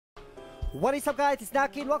What is up, guys? It's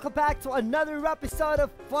Naki and welcome back to another episode of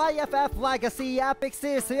Flyff Legacy Epic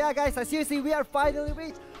Series. So yeah, guys, as you see, we are finally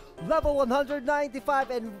reached level 195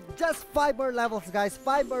 and just 5 more levels, guys.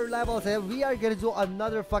 5 more levels and we are gonna do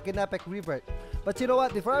another fucking epic rebirth. But you know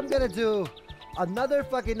what? Before I'm gonna do another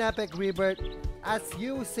fucking epic rebirth, as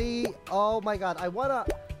you see, oh my god, I wanna,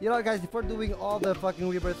 you know, guys, before doing all the fucking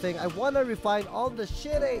rebirth thing, I wanna refine all the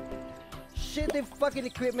shitty fucking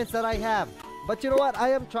equipments that I have. But you know what? I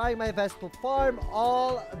am trying my best to farm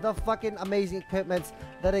all the fucking amazing equipments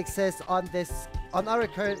that exist on our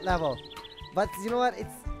current level. But you know what?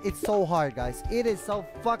 It's so hard, guys. It is so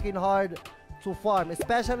fucking hard to farm,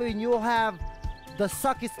 especially when you have the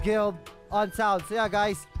suckiest guild on sound. So yeah,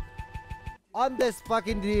 guys, on this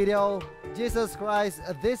fucking video, Jesus Christ,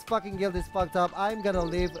 this fucking guild is fucked up. I'm gonna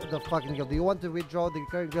leave the fucking guild. Do you want to withdraw the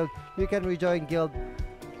current guild? You can rejoin guild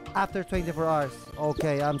after 24 hours.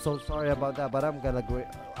 Okay, I'm so sorry about that, but I'm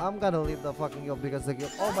gonna leave the fucking guild because the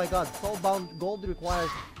guild, oh my god, soulbound gold requires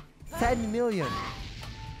 10 million.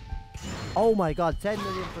 Oh my god, 10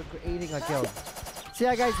 million for creating a guild. So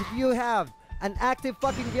yeah, guys, if you have an active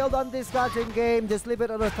fucking guild on this goddamn game, just leave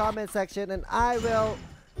it in the comment section and I will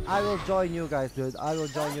join you guys, dude. I will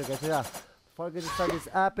join you guys. So yeah, before we start this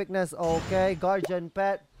epicness, okay, guardian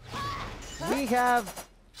pet, we have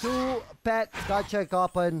 2 pet GATCHA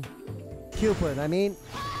coupon, I mean,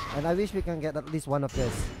 and I wish we can get at least one of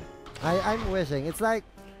this. I'm wishing. It's like,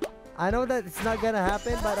 I know that it's not gonna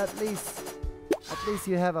happen, but at least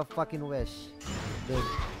you have a fucking wish, dude,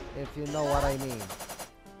 if you know what I mean.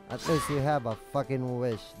 At least you have a fucking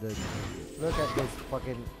wish, dude. Look at this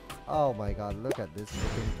fucking, oh my god, look at this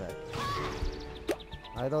fucking pet.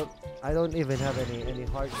 I don't even have any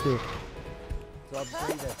hearts to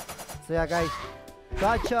upgrade it. So yeah, guys,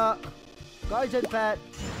 GATCHA guardian pet,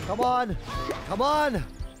 come on,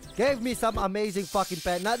 give me some amazing fucking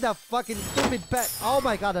pet, not that fucking stupid pet. Oh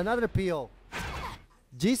my god, another PO.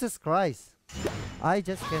 Jesus Christ, I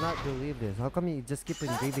just cannot believe this. How come you just keep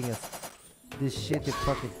on giving us this shitty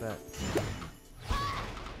fucking pet?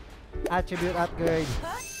 Attribute upgrade.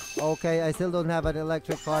 Okay, I still don't have an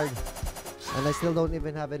electric card and I still don't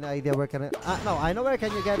even have any idea where can I no, I know where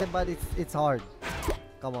can you get it, but it's hard.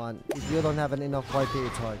 Come on, if you don't have an enough party,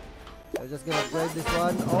 it's hard. I'm just gonna upgrade this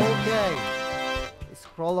one. Okay,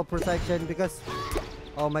 scroll of protection, because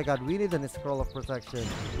oh my god, we need a scroll of protection.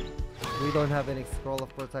 We don't have any scroll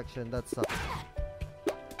of protection. That sucks.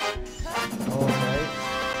 Okay,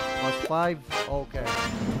 plus 5. Okay,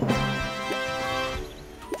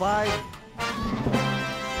 5.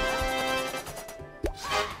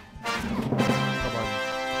 Come on.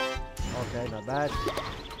 Okay, not bad.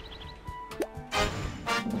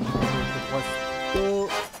 Plus 2.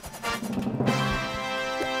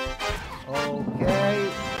 Okay,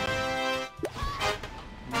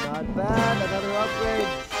 not bad. Another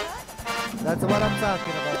upgrade. That's what I'm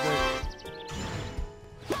talking about, dude.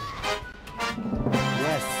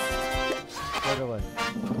 Yes, another one.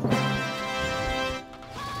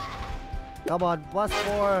 Come on, plus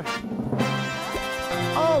 4.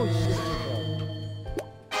 Oh shit!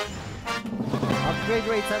 Upgrade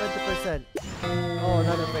rate 70%. Oh,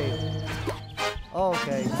 another fail.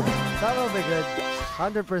 Okay, that will be good.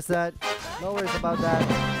 100%, no worries about that.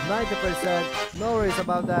 90%, no worries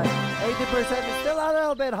about that. 80% is still a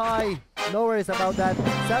little bit high. No worries about that.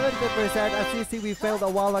 70%, as you see, we failed a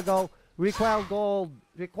while ago. Required gold,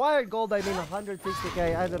 I mean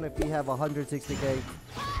 160k. I don't know if we have 160k.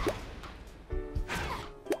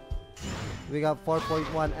 We got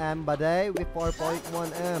 4.1 M today with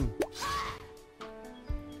 4.1 M.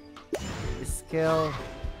 Skill.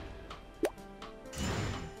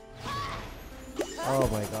 Oh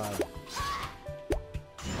my god.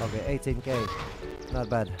 Okay, 18k. Not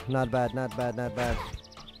bad. Okay,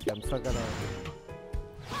 I'm still gonna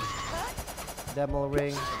demo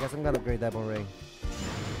ring. I guess I'm gonna upgrade demo ring.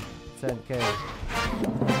 10k. 100%.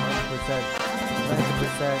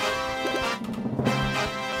 90%.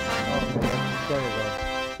 Okay, there we go.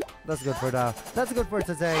 That's good for now. That's good for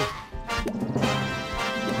today.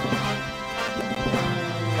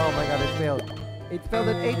 Oh my god, it failed. It failed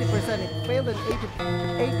at 80%. It failed at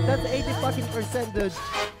 80. That's 80 fucking percent, dude.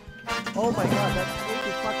 Oh my god, that's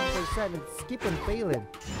 80 fucking percent. It's keep on failing.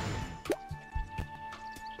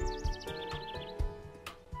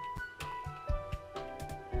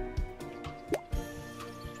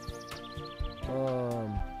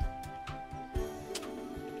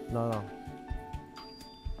 No.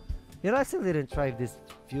 You know, I still didn't try this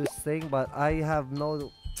fuse thing, but I have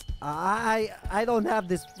no. I don't have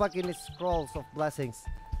this fucking scrolls of blessings.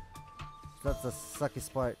 That's the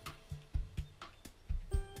suckiest part.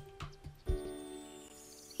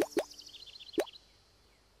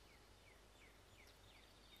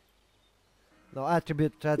 No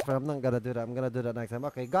attribute transfer. I'm not gonna do that. I'm gonna do that next time.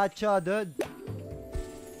 Okay, gotcha, dude.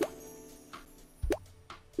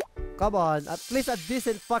 Come on, at least a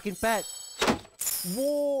decent fucking pet.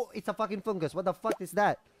 Whoa, it's a fucking fungus. What the fuck is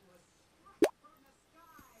that?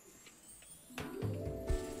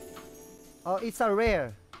 Oh, it's a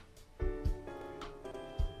rare.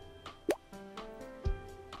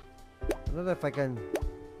 I don't know if I can.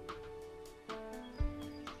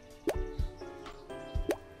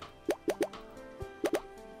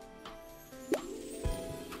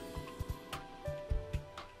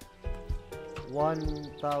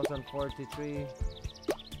 $1,043.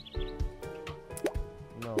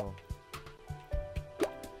 No.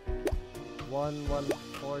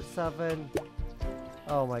 1147.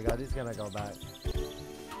 Oh my god, he's gonna go back.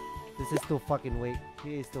 This is too fucking weak.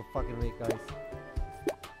 He is too fucking weak, guys.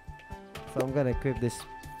 So I'm gonna equip this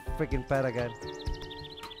freaking pet again.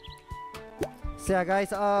 So yeah,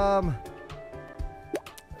 guys, gonna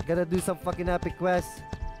do some fucking epic quests.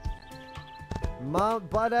 Mount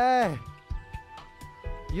Bunny!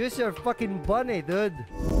 Use your fucking bunny, dude.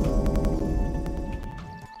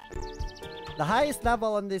 The highest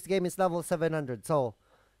level on this game is level 700. So,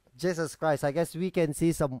 Jesus Christ, I guess we can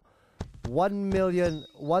see some 1 million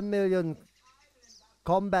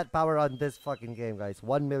combat power on this fucking game, guys.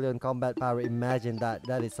 1 million combat power. Imagine that.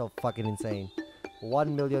 That is so fucking insane.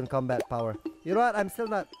 1 million combat power. You know what? I'm still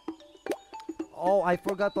not. Oh, I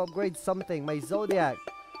forgot to upgrade something. My Zodiac.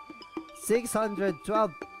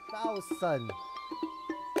 612,000.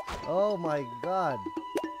 Oh my god.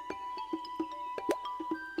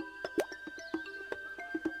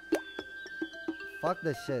 Fuck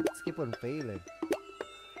this shit. Let's keep on failing.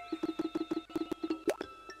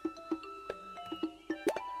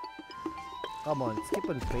 Come on, let's keep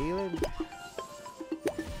on failing.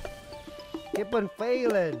 Keep on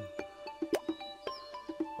failing.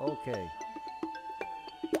 Okay.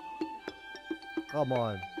 Come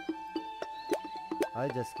on. I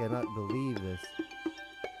just cannot believe this.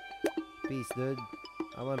 Peace, dude.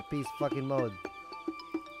 I'm on peace fucking mode.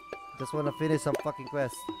 Just wanna finish some fucking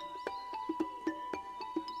quest.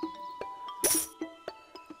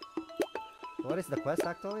 What is the quest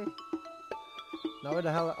actually? Now where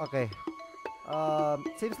the hell? Okay.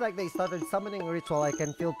 Seems like they started summoning a ritual. I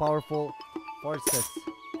can feel powerful forces.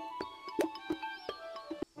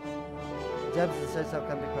 Gems and sensor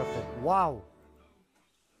can be crafted. Wow.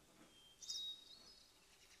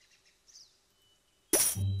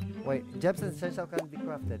 Wait, gems and sensor can be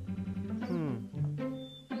crafted.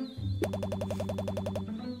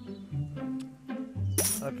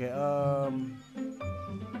 Okay,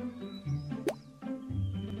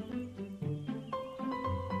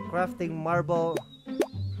 crafting marble.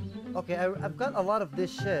 Okay, I've got a lot of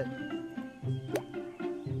this shit.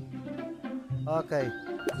 Okay,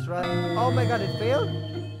 let's try. Oh my god, it failed?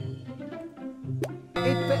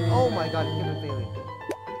 Oh my god, it kept failing.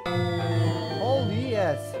 Holy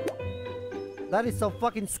yes. That is so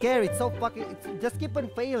fucking scary. It's so fucking. Just keep on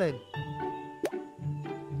failing.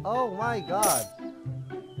 Oh my god.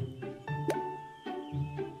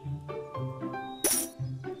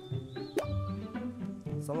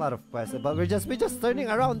 It's a lot of quests, but we're just turning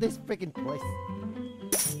around this freaking place.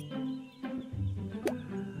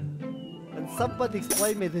 And somebody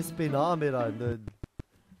explain me this phenomenon, dude.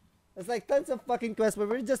 It's like tons of fucking quests, but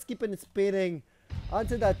we're just keeping spinning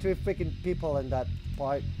onto that three freaking people in that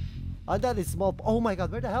part. And that is small. Oh my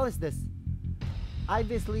god, where the hell is this?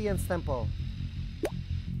 Ibis Leon's temple.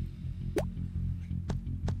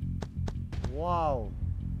 Wow.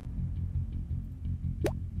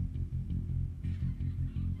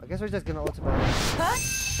 I guess we're just gonna ultimate.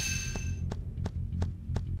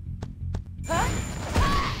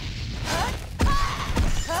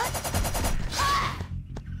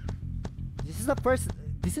 This is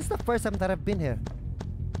the first time that I've been here.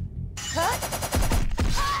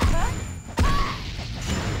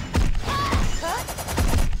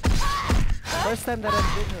 First time that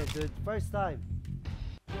I've been here, dude. First time.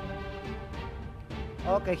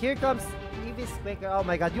 Okay, here comes Eevee Speaker. Oh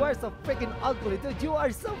my god, you are so freaking ugly, dude. You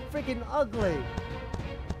are so freaking ugly.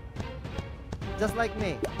 Just like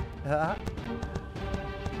me. Huh?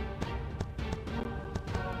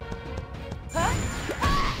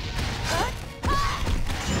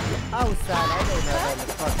 How sad. I don't know how to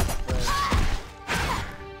fucking play.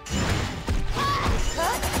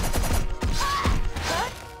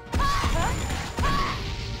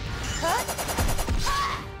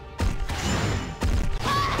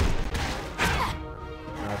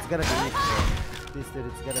 It's gonna be easy for this dude.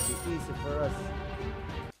 It's gonna be easy for us.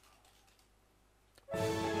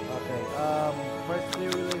 Okay. Firstly,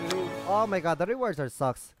 really. Oh my god, the rewards are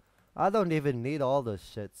sucks. I don't even need all those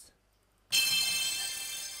shits.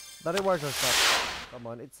 The rewards are sucks. Come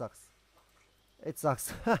on, it sucks. It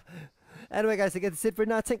sucks. Anyway guys, again, that's it for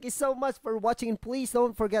now. Thank you so much for watching, and please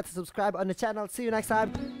don't forget to subscribe on the channel. See you next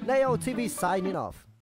time. Neo TV signing off.